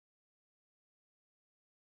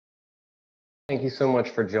Thank you so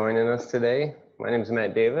much for joining us today. My name is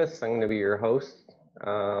Matt Davis. I'm going to be your host,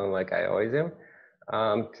 like I always am.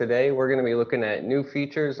 Today, we're going to be looking at new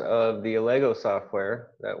features of the Allego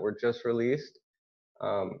software that were just released.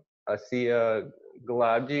 Asiyeh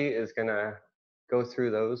Golabchi is going to go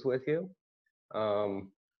through those with you.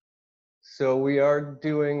 So we are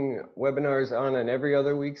doing webinars on an every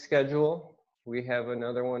other week schedule. We have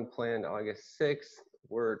another one planned August 6th.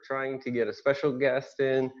 We're trying to get a special guest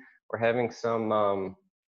in. We're having some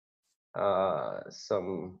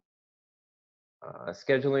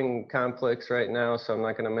scheduling conflicts right now, so I'm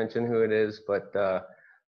not going to mention who it is, but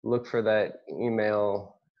look for that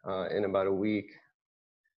email in about a week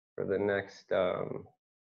for the next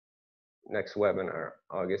webinar,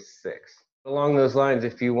 August 6th. Along those lines,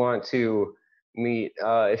 if you want to meet,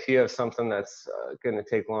 if you have something that's going to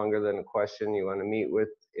take longer than a question, you want to meet with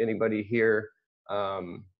anybody here,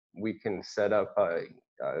 we can set up a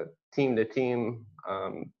team-to-team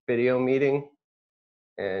video meeting.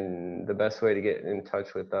 And the best way to get in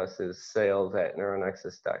touch with us is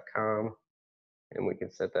sales@neuronexus.com, and we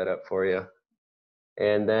can set that up for you.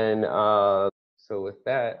 And then, so with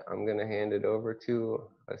that, I'm going to hand it over to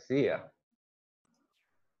Asiyeh.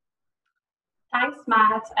 Thanks,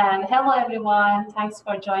 Matt, and hello, everyone. Thanks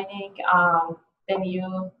for joining the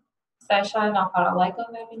new session of our Allego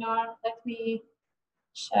webinar. Let me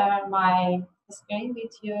share my screen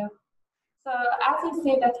with you. So as you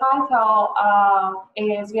see, the title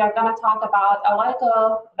is we are going to talk about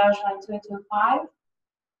Allego version 2.25.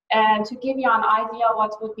 And to give you an idea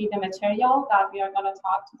what would be the material that we are going to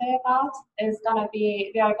talk today about, is going to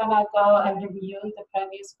be, we are going to go and review the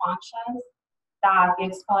previous functions that we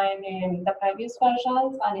explained in the previous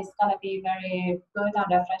versions, and it's going to be very good and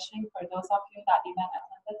refreshing for those of you that even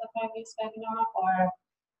attended the previous webinar, or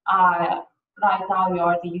right now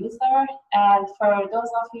you're the user. And for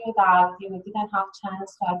those of you that didn't have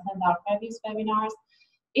chance to attend our previous webinars,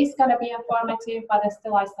 it's going to be informative, but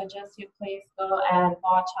still I suggest you please go and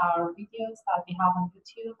watch our videos that we have on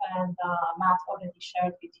YouTube, and Matt already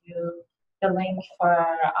shared with you the link for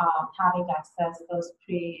having access to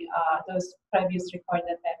those previous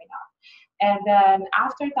recorded webinars. And then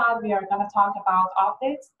after that, we are going to talk about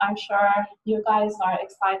updates. I'm sure you guys are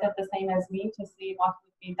excited the same as me to see what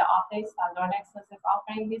would be the updates that NeuroNexus is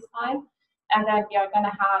offering this time. And then we are going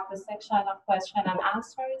to have the section of question and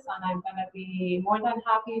answers, and I'm going to be more than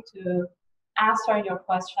happy to answer your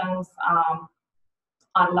questions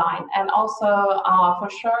online. And also, for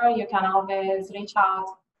sure, you can always reach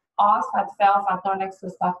out us at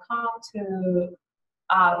sales@neurnexus.com to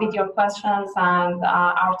with your questions, and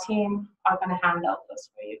our team are going to handle this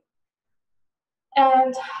for you.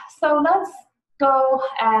 And so let's go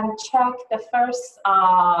and check the first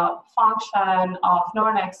function of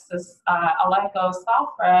NeuroNexus Allego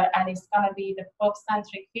software, and it's going to be the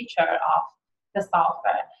probe-centric feature of the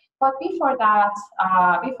software. But before that,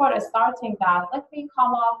 before starting that, let me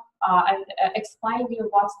come up and explain to you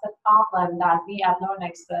what's the problem that we at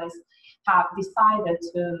NeuroNexus have decided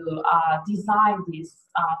to design this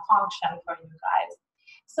function for you guys.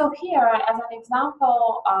 So here, as an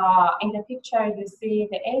example, in the picture, you see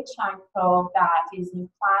the 8-shank probe that is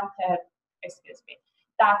implanted,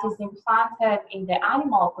 that is implanted in the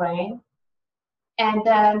animal brain. And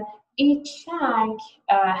then each shank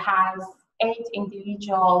has 8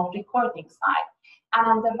 individual recording sites. And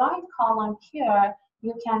on the right column here,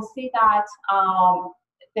 you can see that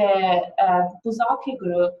the Buzocchi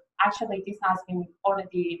group, actually this has been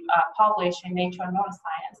already published in Nature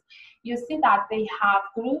Neuroscience, you see that they have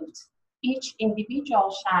grouped each individual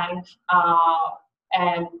shank,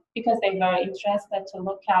 and because they were interested to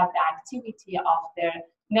look at the activity of their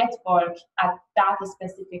network at that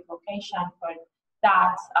specific location for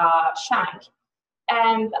that shank.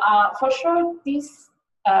 And for sure, this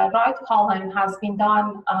right column has been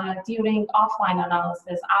done during offline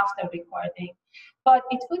analysis after recording. But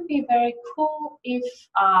it would be very cool if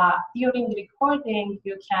during recording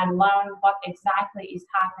you can learn what exactly is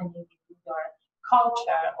happening in your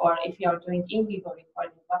culture, or if you're doing in vivo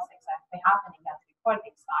recording, what's exactly happening at the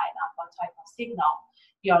recording side and what type of signal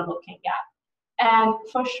you're looking at. And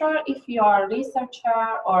for sure, if you're a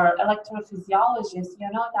researcher or electrophysiologist, you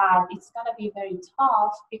know that it's going to be very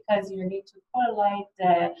tough because you need to correlate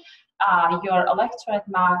your electrode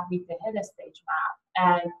map with the head stage map.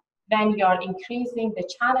 And when you're increasing the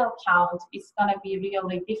channel count, it's going to be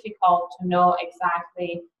really difficult to know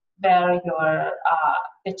exactly where your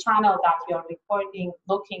the channel that you're recording,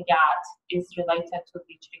 looking at, is related to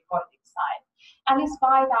which recording site. And it's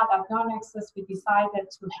why that at NeuroNexus we decided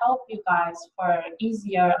to help you guys for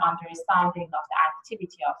easier understanding of the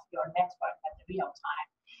activity of your network at the real time.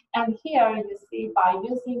 And here you see by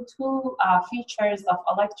using two features of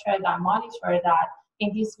electrode and monitor that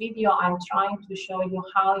in this video I'm trying to show you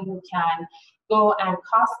how you can go and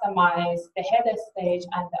customize the head stage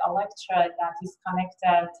and the electrode that is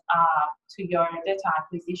connected to your data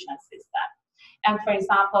acquisition system. And for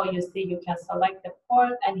example, you see you can select the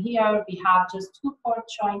port, and here we have just 2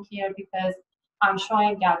 ports showing here because I'm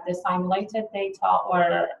showing that the simulated data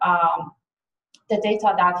or the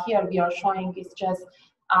data that here we are showing is just,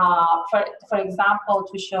 for example,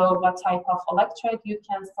 to show what type of electrode you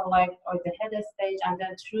can select or the head stage, and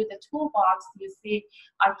then through the toolbox, you see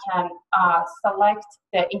I can select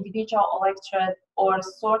the individual electrode or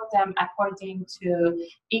sort them according to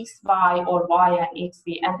X, Y, or Y and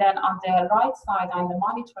XZ. And then on the right side on the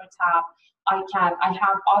monitor tab, I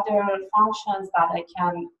have other functions that I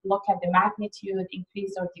can look at the magnitude,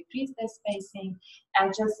 increase or decrease the spacing,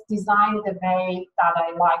 and just design the way that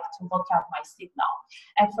I like to look at my signal.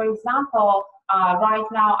 And for example, right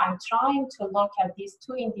now I'm trying to look at these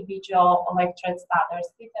 2 individual electrodes that are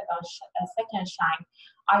seated on a second shank.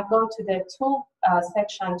 I go to the tool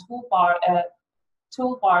section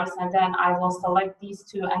toolbars, and then I will select these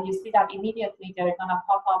 2, and you see that immediately they're gonna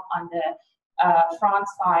pop up on the front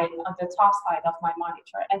side, on the top side of my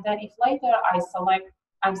monitor. And then if later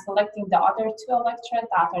I'm selecting the other 2 electrodes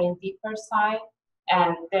that are in deeper side,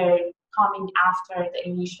 and they're coming after the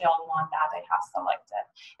initial one that I have selected.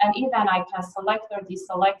 And even I can select or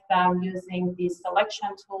deselect them using the selection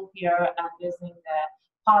tool here and using the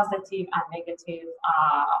positive and negative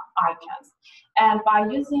icons. And by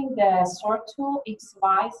using the sort tool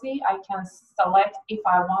XYZ, I can select if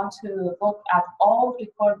I want to look at all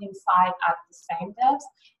recording sites at the same depth.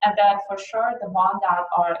 And then for sure, the one that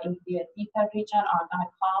are in the deeper region are going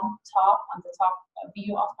to come on the top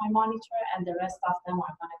view of my monitor, and the rest of them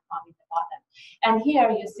are going to come in the bottom. And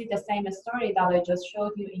here you see the same story that I just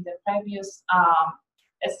showed you in the previous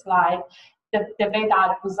slide. The way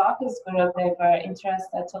that Buzaki's group, they were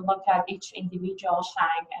interested to look at each individual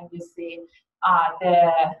shank, and you see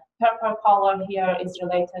the purple color here is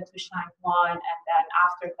related to shank 1, and then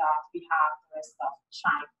after that we have the rest of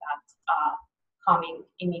shank that's coming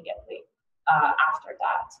immediately after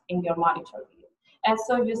that in your monitor view. And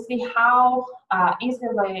so you see how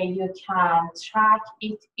easily you can track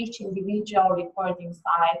each individual recording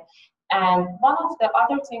site. And one of the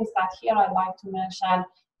other things that here I'd like to mention,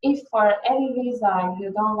 if for any reason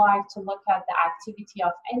you don't like to look at the activity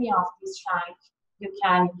of any of these shanks, you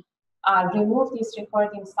can remove this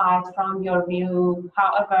recording site from your view.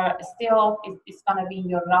 However, still it's going to be in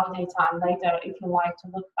your raw data, and later if you like to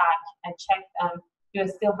look back and check them, you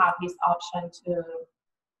still have this option to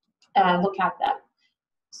look at them.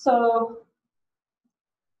 So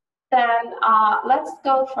then let's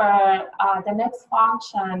go for the next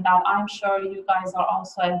function that I'm sure you guys are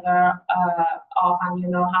also aware of, and you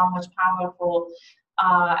know how much powerful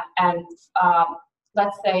and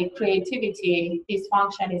let's say creativity this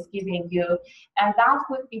function is giving you, and that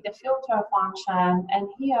would be the filter function. And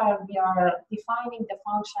here we are defining the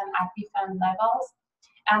function at different levels,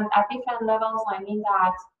 and at different levels I mean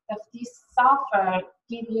that this software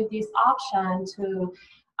gives you this option to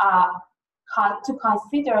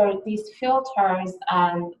consider these filters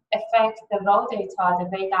and affect the raw data the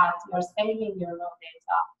way that you're saving your raw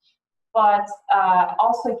data, but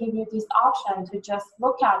also give you this option to just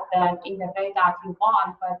look at them in the way that you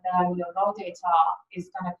want, but then your raw data is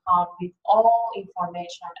going to come with all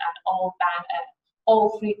information and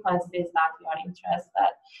all frequencies that you are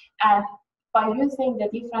interested. And by using the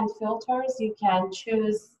different filters, you can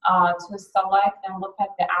choose to select and look at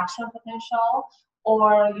the action potential,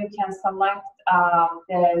 or you can select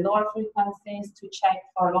the lower frequencies to check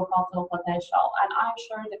for local field potential. And I'm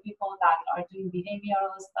sure the people that are doing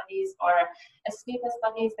behavioral studies or sleep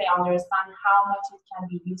studies, they understand how much it can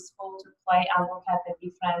be useful to play and look at the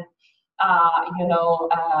different,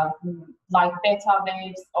 like beta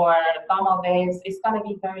waves or gamma waves. It's going to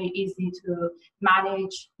be very easy to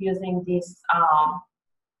manage using this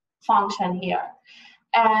function here.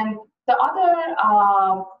 And the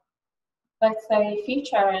other let's say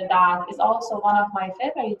feature that is also one of my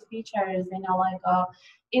favorite features in Allego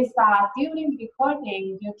is that during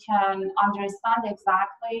recording you can understand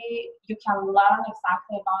exactly, you can learn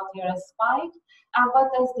exactly about your spike. And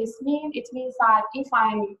what does this mean? It means that if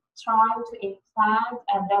I'm trying to implant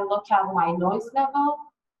and then look at my noise level,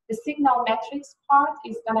 the signal metrics part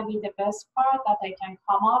is going to be the best part that I can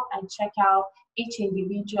come up and check out each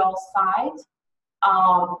individual site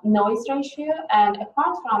noise ratio, and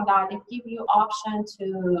apart from that, it gives you option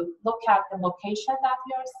to look at the location that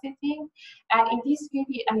you're sitting. And in this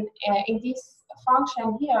video, and in this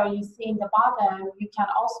function here, you see in the bottom, you can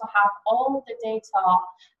also have all the data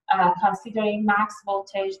considering max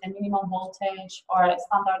voltage, the minimum voltage, or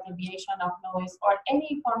standard deviation of noise, or any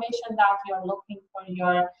information that you're looking for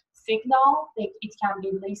your signal. It can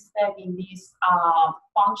be listed in this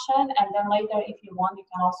function, and then later, if you want, you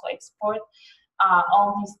can also export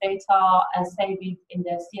all this data and save it in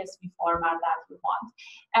the CSV format that you want.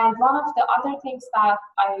 And one of the other things that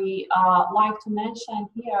I like to mention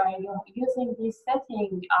here, using this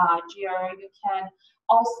setting here, you can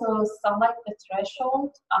also select the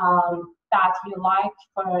threshold that you like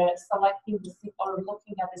for selecting the signal or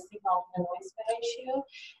looking at the signal to the noise ratio.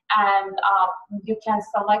 And you can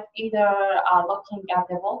select either looking at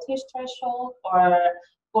the voltage threshold or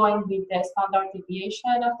going with the standard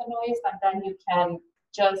deviation of the noise, and then you can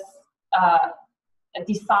just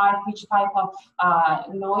decide which type of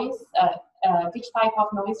noise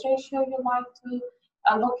ratio you like to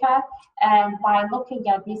look at. And by looking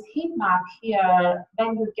at this heat map here,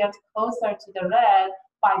 when you get closer to the red,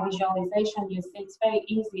 by visualization, you see it's very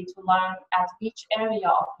easy to learn at which area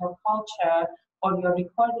of your culture or your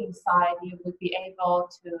recording side you would be able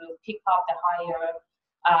to pick up the higher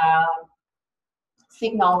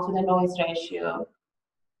signal to the noise ratio,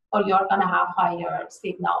 or you're going to have higher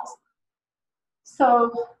signals.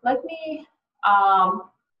 So let me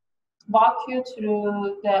walk you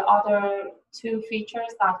through the other two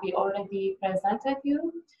features that we already presented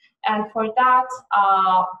you. And for that,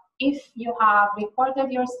 if you have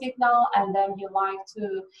recorded your signal and then you like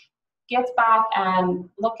to get back and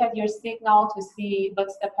look at your signal to see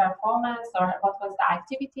what's the performance or what was the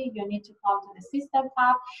activity, you need to come to the System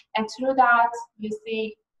tab. And through that, you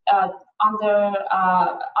see on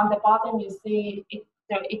the bottom, you see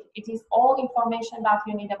it is all information that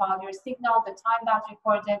you need about your signal, the time that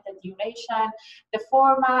recorded, the duration, the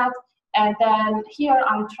format. And then here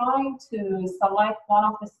I'm trying to select one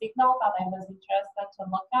of the signals that I was interested to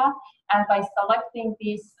look at. And by selecting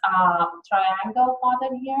this triangle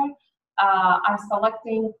button here, I'm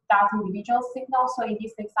selecting that individual signal. So in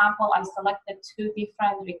this example, I selected two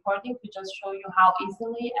different recordings to just show you how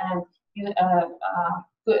easily and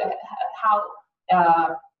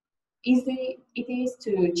how easy it is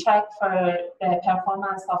to check for the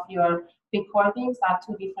performance of your recordings at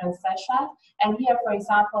two different sessions. And here, for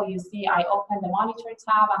example, you see I open the monitor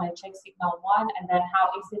tab and I check signal 1, and then how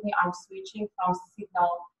easily I'm switching from signal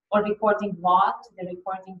or recording 1 to the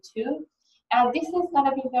recording 2. And this is going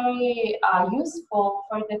to be very useful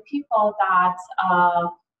for the people that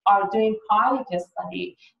are doing pilot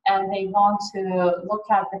study and they want to look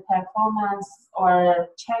at the performance or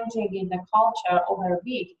changing in the culture over a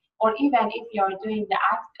week. Or even if you're doing the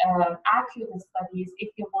acute studies, if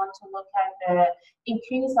you want to look at the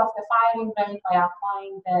increase of the firing rate by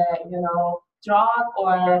applying the drug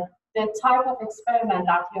or the type of experiment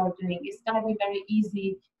that you're doing, it's going to be very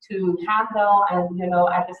easy to handle and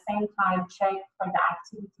at the same time check for the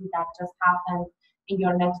activity that just happened in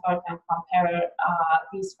your network and compare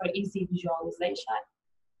these for easy visualization.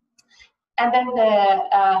 And then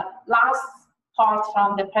the last part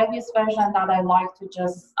from the previous version that I like to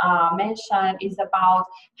just mention is about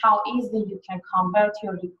how easy you can convert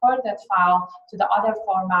your recorded file to the other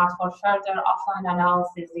format for further offline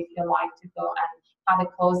analysis if you like to go and have a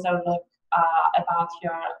closer look about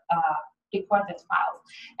your recorded files.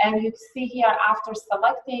 And you see here after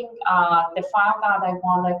selecting the file that I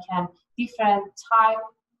want, I can different type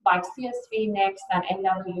like CSV, NeXT, and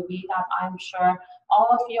NWB that I'm sure all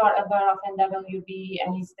of you are aware of NWB,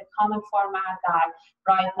 and it's the common format that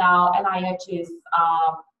right now NIH is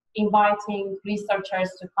inviting researchers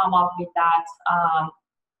to come up with that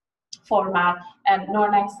format. And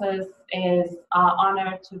NeuroNexus is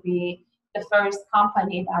honored to be the first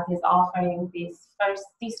company that is offering this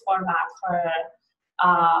format for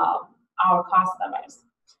our customers.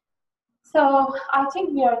 So I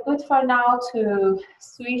think we are good for now to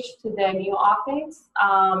switch to the new updates.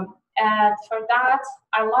 And for that,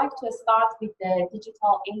 I like to start with the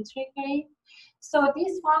digital entry. So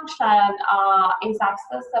this function is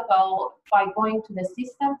accessible by going to the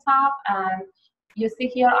System tab, and you see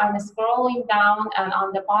here I'm scrolling down, and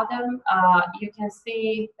on the bottom you can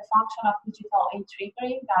see the function of digital entry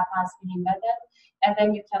that has been embedded, and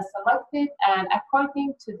then you can select it, and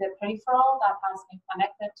according to the peripheral that has been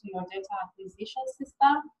connected to your data acquisition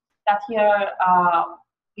system, that here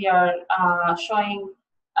we are showing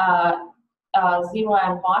 0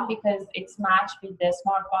 and 1 because it's matched with the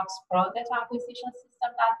SmartBox Pro data acquisition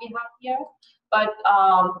system that we have here. But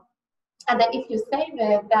And then if you save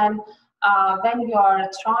it, then when you're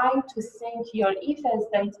trying to sync your EFS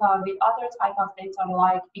data with other type of data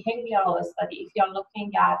like behavioral study, if you're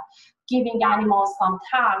looking at giving animals some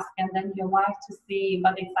task and then you like to see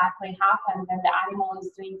what exactly happened when the animal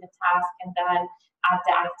is doing the task, and then at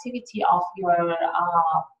the activity of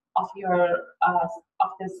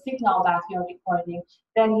the signal that you're recording,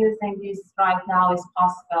 then using this right now is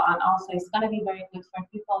possible, and also it's going to be very good for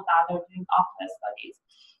people that are doing Oculus studies.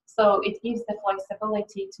 So it gives the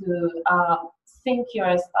flexibility to sync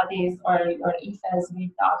your studies or your EFS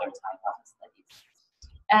with the other type of studies.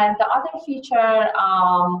 And the other feature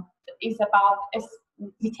is about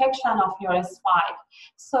detection of your spike.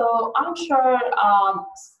 So I'm sure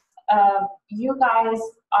you guys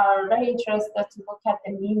are very interested to look at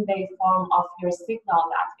the mean waveform of your signal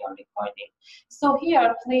that you're recording. So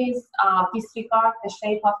here, please disregard the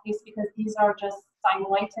shape of this because these are just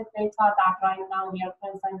simulated data that right now we are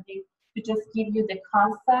presenting to just give you the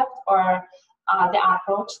concept or the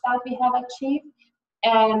approach that we have achieved.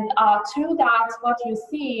 And through that, what you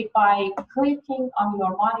see by clicking on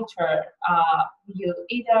your monitor, you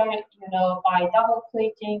either by double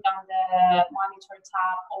clicking on the monitor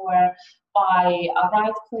tab or by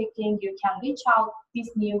right clicking, you can reach out. This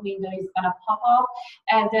new window is going to pop up,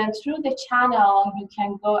 and then through the channel, you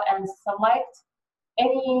can go and select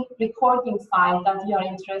any recording file that you're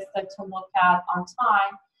interested to look at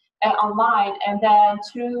online, and then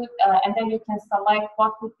you can select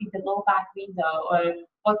what would be the low back window or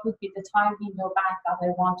what would be the time window back that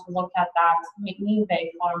I want to look at that mean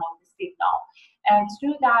waveform of the signal. And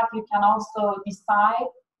through that, you can also decide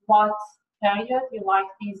what period you like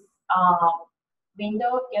this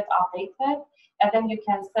window get updated, and then you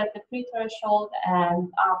can set the pre-threshold and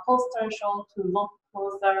post-threshold to look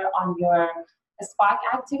closer on your spike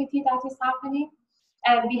activity that is happening.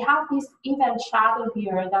 And we have this event shadow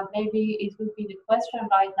here that maybe it would be the question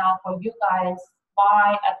right now for you guys,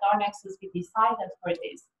 why at NeuroNexus we decided for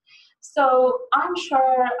this. So I'm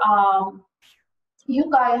sure you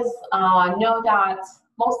guys know that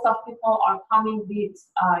most of people are coming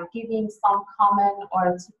with giving some common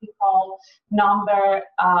or typical number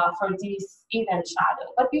for this event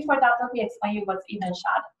shadow. But before that, let me explain you what's event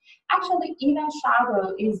shadow. Actually, event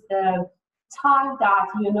shadow is the time that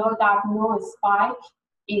you know that no spike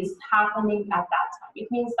is happening at that time.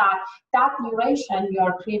 It means that duration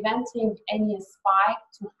you're preventing any spike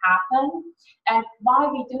to happen. And why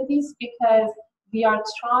we do this? Because we are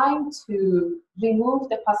trying to remove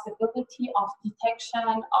the possibility of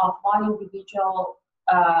detection of one individual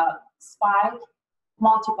spike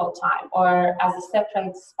multiple times or as a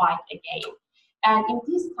separate spike again. And in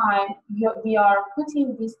this time, we are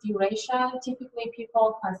putting this duration. Typically,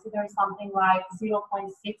 people consider something like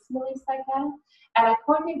 0.6 milliseconds. And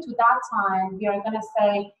according to that time, we are going to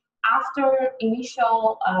say after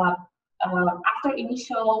initial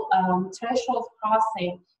threshold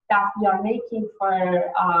crossing that we are making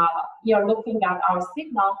for you're looking at our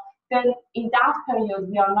signal, then in that period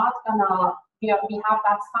we are not gonna we have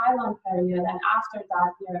that silent period, and after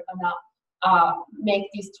that we are gonna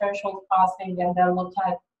make this threshold crossing and then look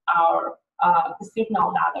at our the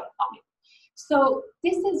signal that are coming. So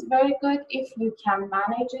this is very good if you can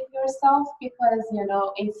manage it yourself, because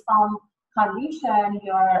in some condition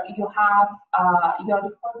you're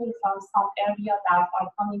recording from some area that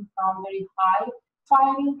are coming from very high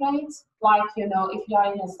firing rates, like if you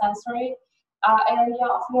are in a sensory area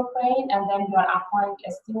of your brain and then you are applying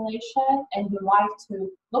a stimulation and you like to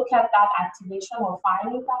look at that activation or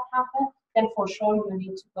firing that happened, then for sure you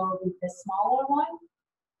need to go with the smaller one.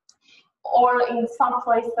 Or in some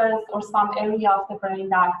places or some area of the brain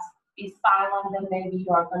that is silent, then maybe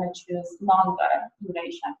you are going to choose longer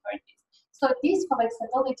duration for this. So this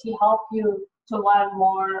flexibility helps you to learn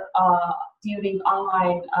more during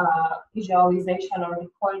online visualization or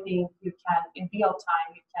recording. You can, in real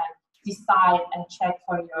time, you can decide and check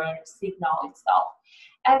for your signal itself.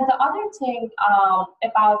 And the other thing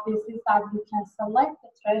about this is that you can select the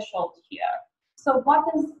threshold here. So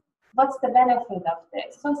what's the benefit of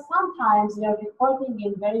this? So sometimes you're recording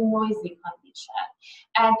in very noisy condition.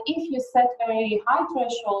 And if you set very high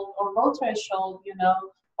threshold or low threshold,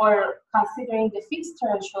 or considering the fixed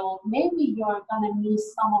threshold, maybe you're going to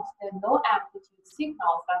miss some of the low amplitude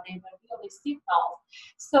signals that they were really signals.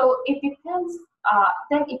 So it depends.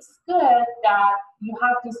 Then it's good that you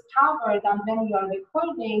have this power that when you're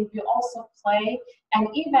recording, you also play and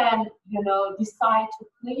even, decide to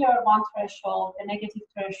clear one threshold, the negative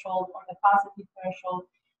threshold or the positive threshold.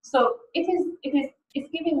 So it's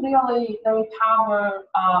giving really very power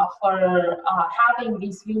for having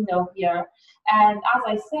this window here. And as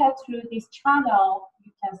I said, through this channel,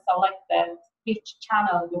 you can select which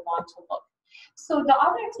channel you want to look. So the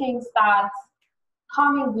other things that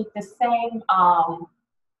coming with the same,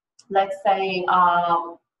 let's say,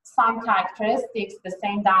 some characteristics, the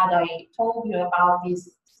same that I told you about this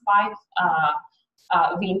spike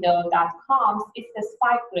window that comes, is the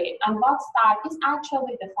spike rate. And what's that? Is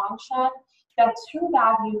actually the function that through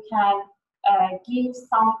that you can give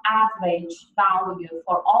some average value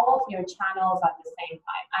for all of your channels at the same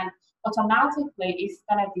time. And automatically it's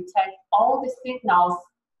going to detect all the signals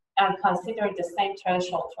and consider the same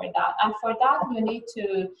threshold for that. And for that, you need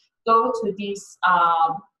to go to this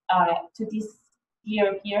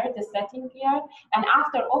gear here, the setting gear, and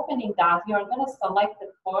after opening that, you're going to select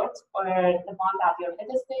the port or the one that your head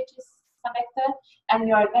stage is connected, and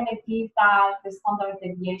you're going to give that the standard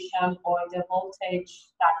deviation or the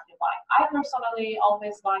voltage that you like. I personally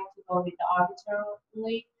always like to go with the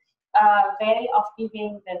arbitrary way of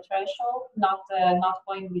giving the threshold, not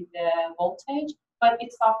going with the voltage, but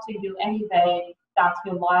it's up to you any way that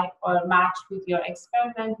you like or match with your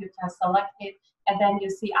experiment. You can select it, and then you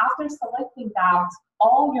see after selecting that,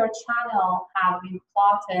 all your channel have been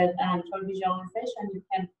plotted, and for visualization, you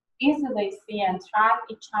can easily see and track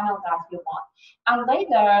each channel that you want. And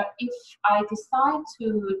later, if I decide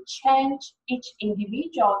to change each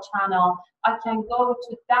individual channel, I can go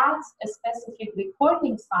to that specific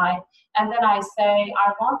recording site, and then I say,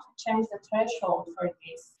 I want to change the threshold for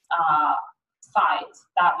this site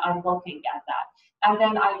that I'm looking at that. And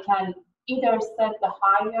then I can either set the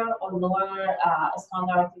higher or lower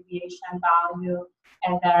standard deviation value,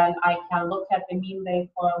 and then I can look at the mean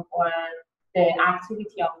waveform or the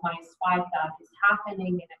activity of my spike that is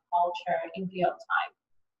happening in a culture in real time.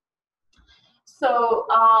 So,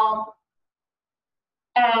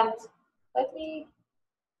 and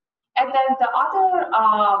then the other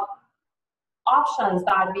options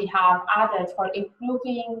that we have added for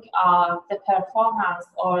improving the performance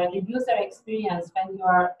or the user experience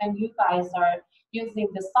when you guys are using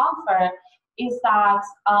the software is that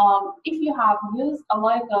if you have used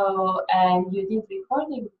Allego and you did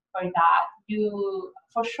recording for that,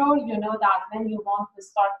 for sure you know that when you want to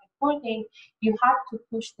start recording, you have to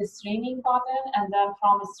push the streaming button, and then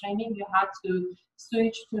from streaming you have to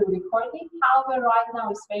switch to recording. However, right now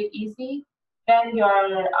it's very easy. When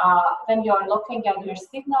you're looking at your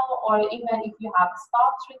signal, or even if you have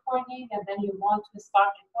stopped recording and then you want to start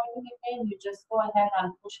recording again, you just go ahead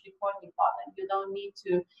and push recording button. You don't need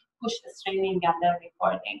to push the streaming and then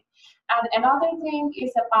recording. And another thing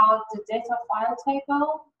is about the data file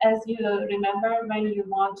table. As you remember, when you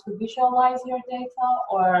want to visualize your data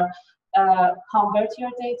or convert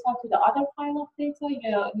your data to the other file of data,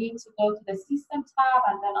 you need to go to the System tab,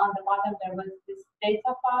 and then on the bottom there was this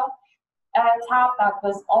Data File tab that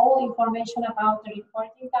was all information about the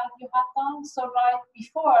recording that you have done. So right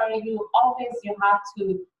before, you have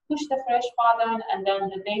to push the fresh button, and then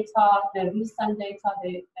the data, the recent data,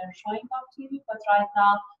 they're showing up to you. But right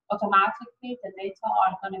now, automatically, the data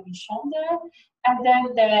are going to be shown there. And then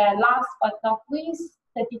the last but not least,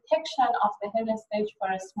 the detection of the head stage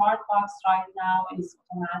for a SmartBox right now is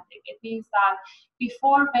automatic. It means that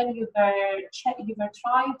before, when you were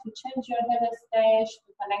trying to change your head stage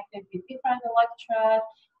to connect it with different electrodes,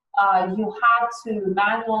 you had to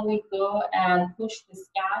manually go and push the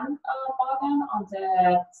scan button on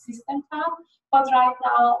the System tab. But right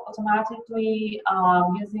now, automatically,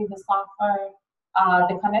 using the software,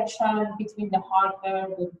 the connection between the hardware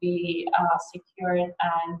would be secured,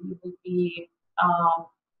 and you would be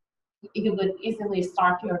you would easily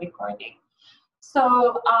start your recording.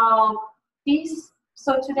 So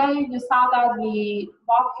so today you saw that we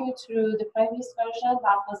walked you through the previous version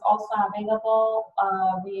that was also available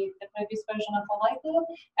with the previous version of Allego,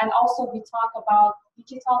 and also we talk about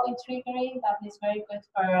digital triggering that is very good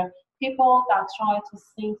for people that try to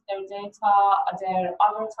sync their data, their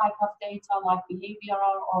other type of data like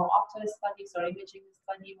behavioral or opto studies or imaging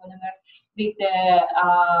study, whatever, with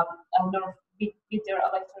the with their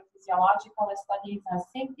electrophysiological studies, and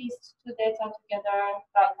sync these two data together.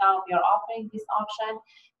 Right now, we are offering this option.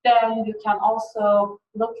 Then you can also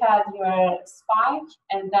look at your spike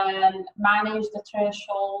and then manage the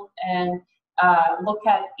threshold and look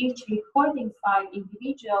at each recording site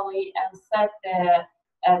individually and set the,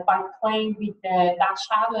 by playing with that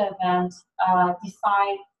shadow event,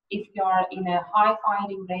 decide if you're in a high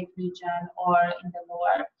finding rate region or in the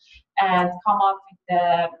lower, and come up with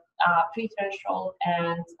the pre-threshold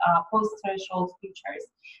and post-threshold features.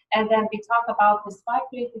 And then we talk about the spike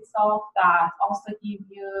rate itself that also give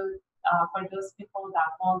you, for those people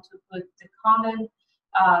that want to put the common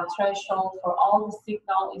threshold for all the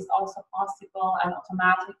signal is also possible, and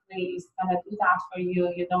automatically it's going to do that for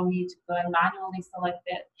you. You don't need to go and manually select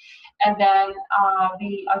it. And then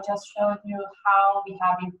I just showed you how we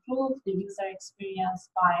have improved the user experience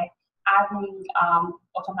by adding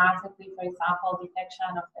automatically, for example,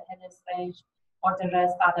 detection of the hidden stage or the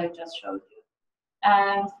rest that I just showed you.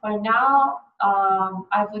 And for now,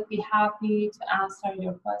 I would be happy to answer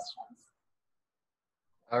your questions.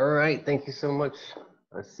 All right, thank you so much,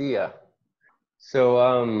 Asiyeh. So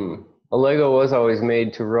Allego was always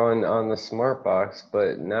made to run on the SmartBox,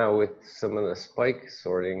 but now with some of the spike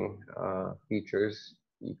sorting features,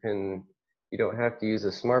 you don't have to use a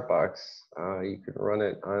SmartBox. You can run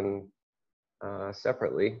it on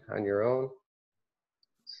separately on your own.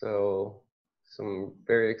 So some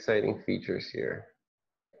very exciting features here.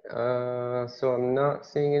 So I'm not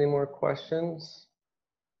seeing any more questions.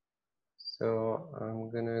 So I'm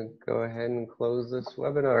gonna go ahead and close this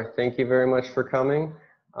webinar. Thank you very much for coming.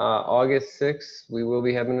 August 6th, we will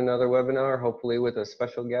be having another webinar, hopefully with a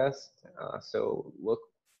special guest. So look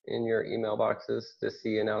in your email boxes to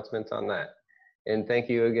see announcements on that. And thank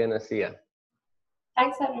you again, Asiyeh.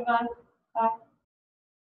 Thanks, everyone. Bye.